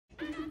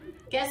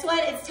Guess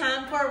what? It's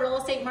time for a real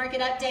estate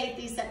market update.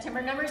 These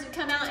September numbers have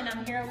come out and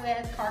I'm here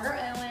with Carter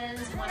Owens,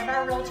 one of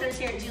our realtors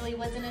here at Julie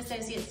Woods and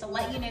Associates, to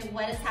let you know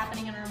what is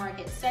happening in our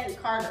market. So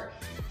Carter,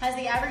 has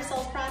the average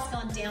sales price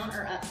gone down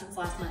or up since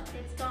last month?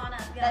 It's gone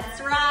up, guys.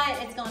 That's right.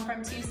 It's gone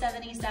from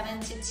 277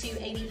 to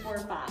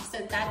 284.5.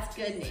 So that's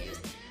good news.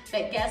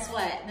 But guess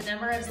what? The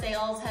number of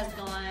sales has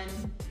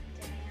gone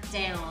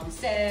down.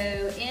 So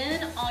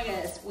in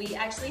August, we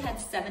actually had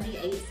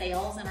 78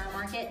 sales in our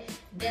market.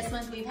 This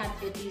month we've had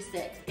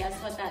 56. Guess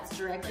what that's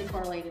directly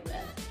correlated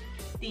with?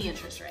 The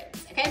interest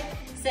rates, okay?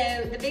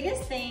 So the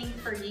biggest thing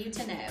for you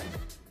to know,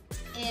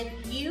 if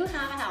you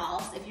have a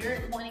house, if you're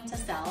wanting to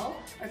sell,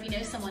 or if you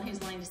know someone who's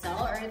wanting to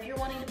sell, or if you're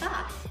wanting to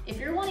buy, if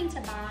you're wanting to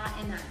buy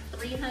in that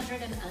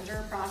 300 and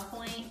under price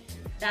point,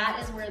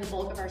 that is where the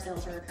bulk of our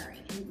sales are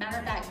occurring. Matter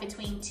of fact,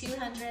 between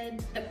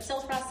 200, the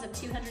sales prices of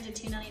 200 to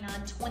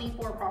 299,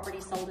 24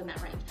 properties sold in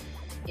that range.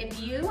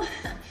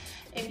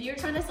 If you're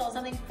trying to sell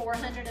something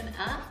 400 and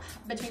up,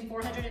 between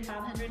 400 and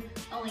 500,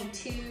 only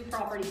 2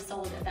 properties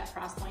sold at that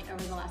price point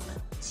over the last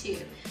month.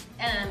 2.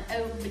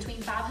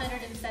 Between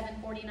 500 and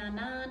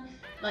 749.9,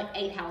 like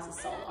 8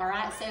 houses sold, all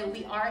right? So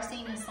we are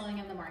seeing a slowing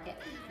of the market.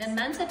 The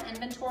months of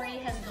inventory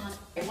has gone,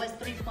 it was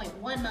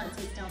 3.1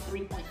 months, it's now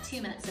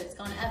 3.2 months, so it's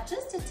gone up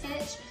just a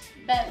titch,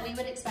 but we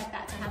would expect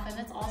that to happen.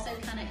 It's also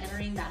kind of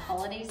entering that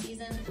holiday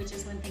season, which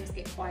is when things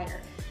get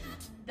quieter.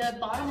 The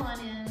bottom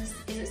line is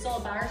it still a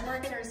buyer's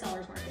market or a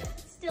seller's market?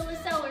 Still a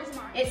seller's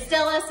market. It's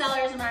still a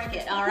seller's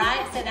market, all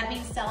right? So that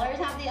means sellers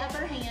have the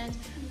upper hand.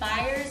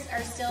 Buyers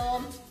are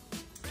still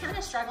kind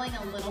of struggling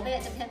a little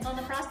bit. It depends on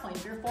the price point.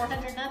 If you're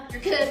 400 and up,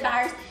 you're good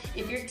buyers.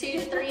 If you're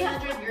 200 to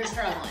 300, you're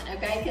struggling,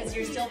 okay? Because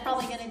you're still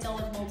probably gonna deal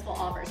with multiple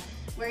offers.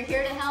 We're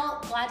here to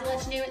help. Glad to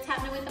let you know what's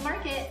happening with the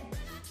market.